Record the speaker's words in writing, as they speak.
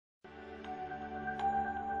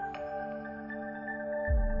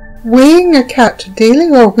Weighing a cat daily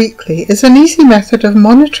or weekly is an easy method of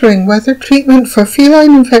monitoring whether treatment for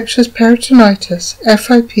feline infectious peritonitis,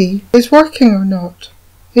 FIP, is working or not.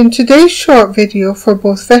 In today's short video for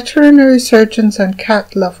both veterinary surgeons and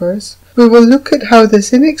cat lovers, we will look at how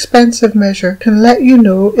this inexpensive measure can let you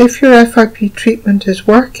know if your FIP treatment is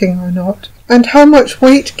working or not, and how much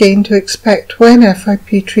weight gain to expect when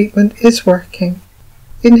FIP treatment is working.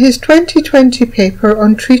 In his 2020 paper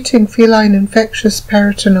on treating feline infectious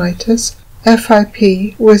peritonitis,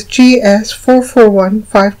 FIP, with GS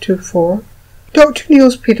 441524, Dr.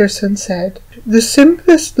 Niels Peterson said, "The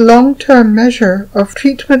simplest long-term measure of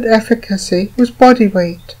treatment efficacy was body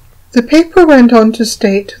weight." The paper went on to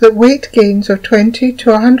state that weight gains of 20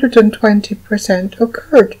 to 120%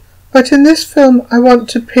 occurred, but in this film I want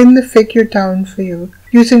to pin the figure down for you,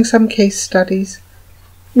 using some case studies.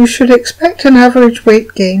 You should expect an average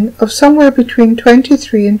weight gain of somewhere between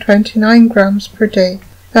 23 and 29 grams per day,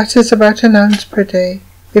 that is about an ounce per day,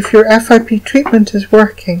 if your FIP treatment is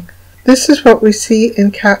working. This is what we see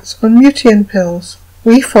in cats on Mutian pills.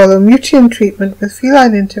 We follow Mutian treatment with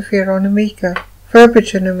feline interferon Omega,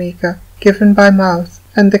 Virbagen Omega, given by mouth,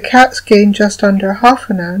 and the cats gain just under half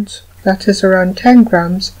an ounce, that is around 10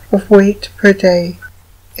 grams, of weight per day.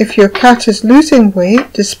 If your cat is losing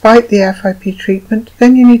weight despite the FIP treatment,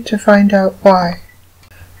 then you need to find out why.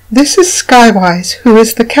 This is Skywise, who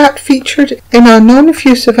is the cat featured in our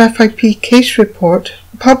non-effusive FIP case report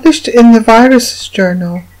published in the Viruses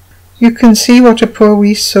Journal. You can see what a poor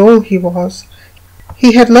wee soul he was.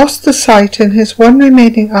 He had lost the sight in his one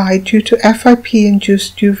remaining eye due to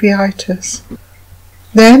FIP-induced uveitis.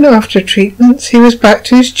 Then, after treatments, he was back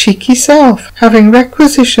to his cheeky self, having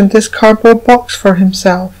requisitioned this cardboard box for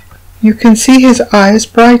himself. You can see his eye is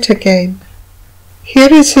bright again.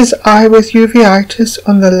 Here is his eye with uveitis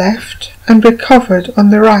on the left and recovered on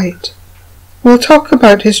the right. We'll talk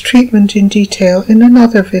about his treatment in detail in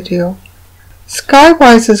another video.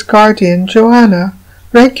 Skywise's guardian, Joanna,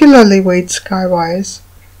 regularly weighed Skywise.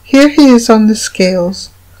 Here he is on the scales.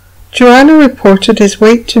 Joanna reported his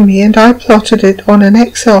weight to me and I plotted it on an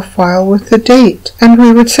Excel file with the date, and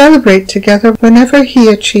we would celebrate together whenever he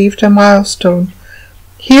achieved a milestone.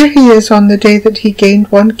 Here he is on the day that he gained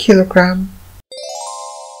 1 kilogram.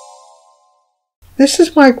 This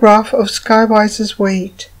is my graph of Skywise's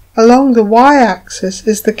weight. Along the y-axis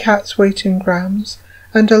is the cat's weight in grams,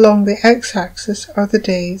 and along the x-axis are the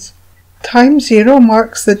days. Time 0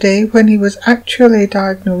 marks the day when he was actually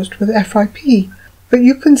diagnosed with FIP. But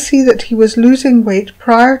you can see that he was losing weight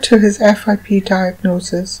prior to his FIP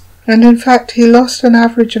diagnosis, and in fact he lost an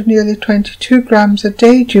average of nearly 22 grams a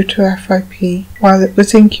day due to FIP while it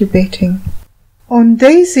was incubating. On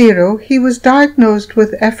day 0 he was diagnosed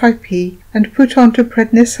with FIP and put onto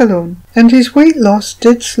prednisolone, and his weight loss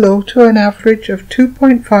did slow to an average of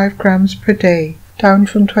 2.5 grams per day, down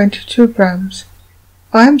from 22 grams.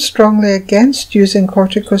 I am strongly against using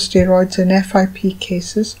corticosteroids in FIP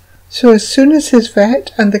cases, so as soon as his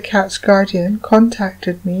vet and the cat's guardian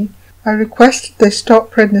contacted me, I requested they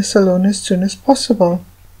stop prednisolone as soon as possible.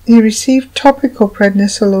 He received topical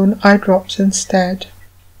prednisolone eye drops instead.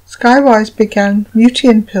 Skywise began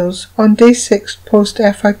Mutian pills on day 6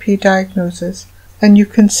 post-FIP diagnosis, and you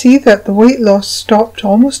can see that the weight loss stopped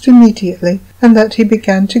almost immediately and that he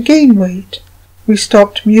began to gain weight. We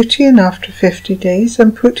stopped Mutian after 50 days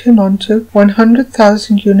and put him onto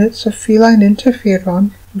 100,000 units of feline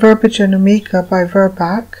interferon, Virbagen Omega by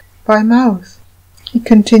Virbagen, by mouth. He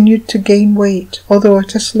continued to gain weight, although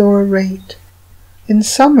at a slower rate. In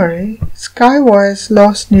summary, Skywise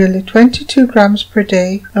lost nearly 22 grams per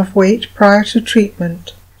day of weight prior to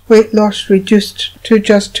treatment. Weight loss reduced to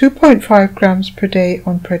just 2.5 grams per day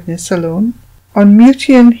on prednisolone. On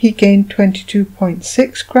Mutian he gained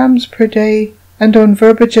 22.6 grams per day, and on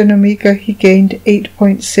Virbagen Omega he gained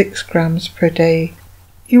 8.6 grams per day.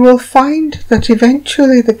 You will find that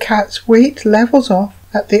eventually the cat's weight levels off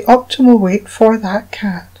at the optimal weight for that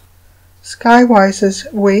cat. Skywise's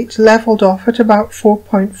weight leveled off at about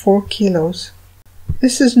 4.4 kilos.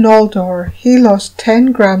 This is Noldor. He lost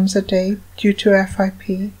 10 grams a day due to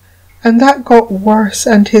FIP, and that got worse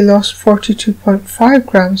and he lost 42.5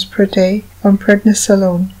 grams per day on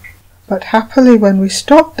prednisolone. But happily when we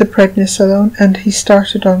stopped the prednisolone and he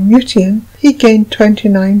started on Mutian, he gained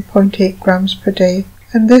 29.8 grams per day,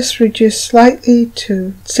 and this reduced slightly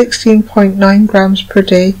to 16.9 grams per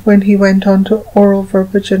day when he went on to oral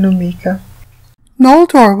Virbagen Omega.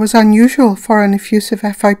 Noldor was unusual for an effusive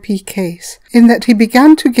FIP case, in that he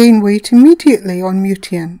began to gain weight immediately on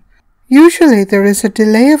Mutian. Usually there is a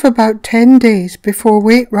delay of about 10 days before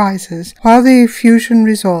weight rises while the effusion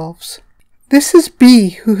resolves. This is B,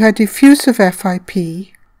 who had effusive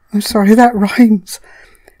FIP. I'm sorry, that rhymes.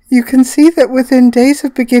 You can see that within days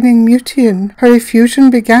of beginning Mutian, her effusion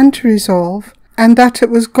began to resolve, and that it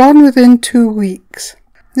was gone within 2 weeks.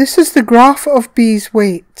 This is the graph of B's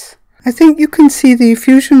weights. I think you can see the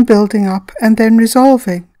effusion building up and then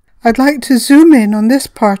resolving. I'd like to zoom in on this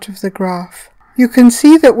part of the graph. You can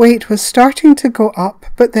see that weight was starting to go up,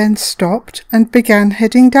 but then stopped and began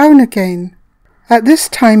heading down again. At this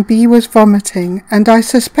time B was vomiting, and I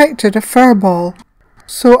suspected a furball,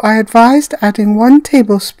 so I advised adding 1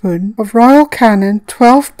 tablespoon of Royal Canin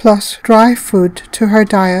 12 Plus dry food to her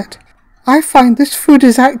diet. I find this food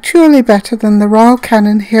is actually better than the Royal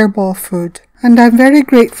Canin hairball food, and I'm very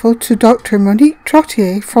grateful to Dr. Monique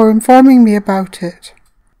Trottier for informing me about it.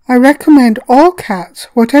 I recommend all cats,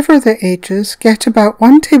 whatever their ages, get about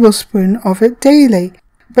 1 tablespoon of it daily,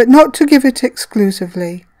 but not to give it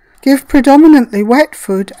exclusively. Give predominantly wet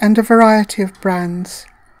food and a variety of brands.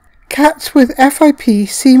 Cats with FIP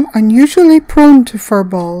seem unusually prone to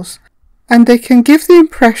furballs, and they can give the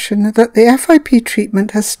impression that the FIP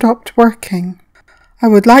treatment has stopped working. I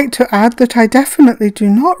would like to add that I definitely do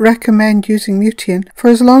not recommend using Mutian for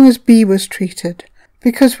as long as B was treated,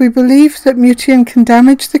 because we believe that Mutian can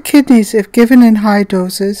damage the kidneys if given in high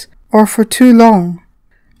doses or for too long.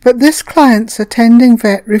 But this client's attending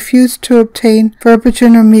vet refused to obtain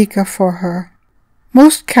Virbagen Omega for her.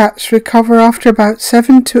 Most cats recover after about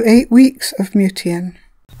 7 to 8 weeks of Mutian.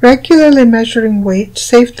 Regularly measuring weight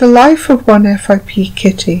saved the life of one FIP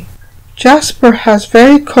kitty. Jasper has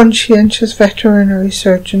very conscientious veterinary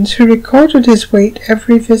surgeons who recorded his weight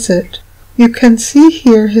every visit. You can see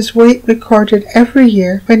here his weight recorded every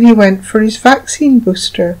year when he went for his vaccine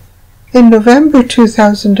booster. In November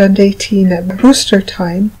 2018 at booster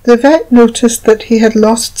time, the vet noticed that he had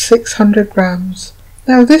lost 600 grams.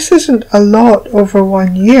 Now this isn't a lot over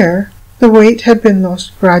 1 year. The weight had been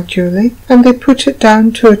lost gradually, and they put it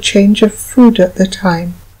down to a change of food at the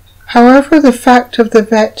time. However, the fact of the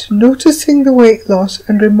vet noticing the weight loss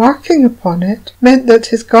and remarking upon it meant that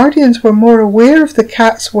his guardians were more aware of the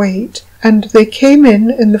cat's weight, and they came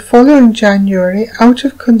in the following January out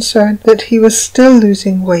of concern that he was still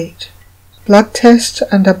losing weight. Blood tests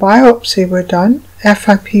and a biopsy were done,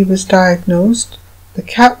 FIP was diagnosed, the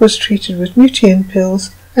cat was treated with Mutian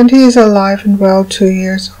pills, and he is alive and well 2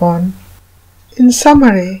 years on. In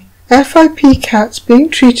summary, FIP cats being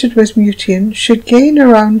treated with Mutian should gain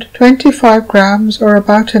around 25 grams or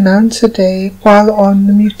about an ounce a day while on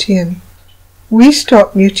the Mutian. We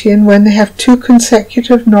stop Mutian when they have 2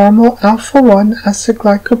 consecutive normal alpha-1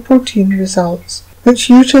 acylglycoprotein results, which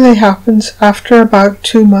usually happens after about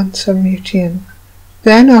 2 months of Mutian.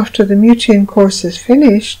 Then, after the Mutian course is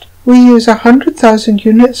finished, we use 100,000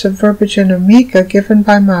 units of Virbagen Omega given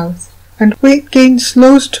by mouth, and weight gain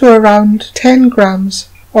slows to around 10 grams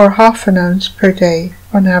or half an ounce per day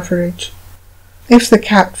on average. If the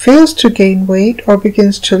cat fails to gain weight or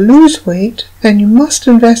begins to lose weight, then you must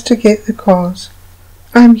investigate the cause.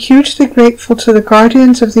 I am hugely grateful to the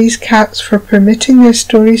guardians of these cats for permitting their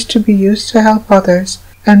stories to be used to help others,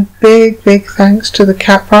 and big thanks to the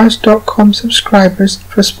catbars.com subscribers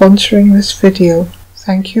for sponsoring this video.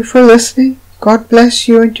 Thank you for listening. God bless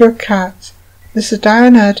you and your cats. This is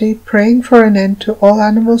Diane Addy praying for an end to all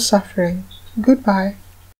animal suffering. Goodbye.